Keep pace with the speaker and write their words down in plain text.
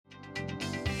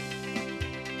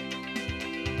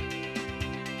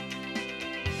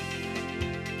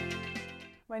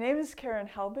My name is Caren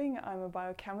Helbing. I'm a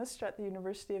biochemist at the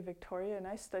University of Victoria, and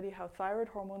I study how thyroid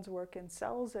hormones work in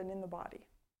cells and in the body.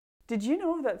 Did you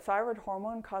know that thyroid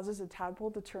hormone causes a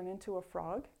tadpole to turn into a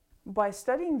frog? By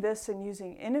studying this and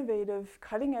using innovative,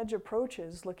 cutting-edge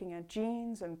approaches looking at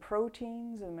genes and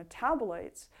proteins and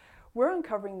metabolites, we're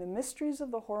uncovering the mysteries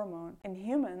of the hormone. In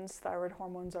humans, thyroid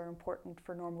hormones are important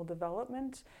for normal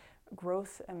development,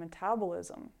 growth, and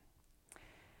metabolism.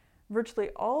 Virtually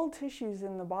all tissues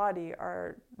in the body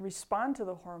respond to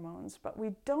the hormones, but we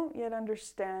don't yet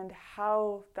understand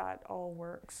how that all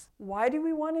works. Why do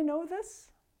we want to know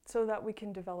this? So that we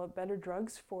can develop better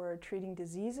drugs for treating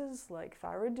diseases like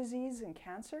thyroid disease and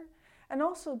cancer, and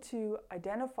also to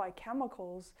identify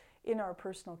chemicals in our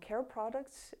personal care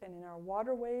products and in our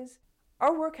waterways.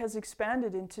 Our work has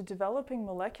expanded into developing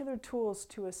molecular tools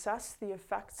to assess the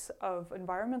effects of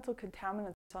environmental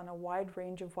contaminants on a wide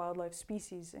range of wildlife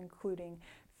species, including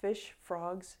fish,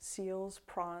 frogs, seals,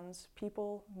 prawns,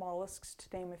 people, mollusks,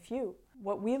 to name a few.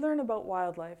 What we learn about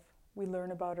wildlife, we learn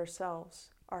about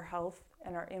ourselves, our health,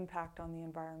 and our impact on the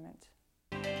environment.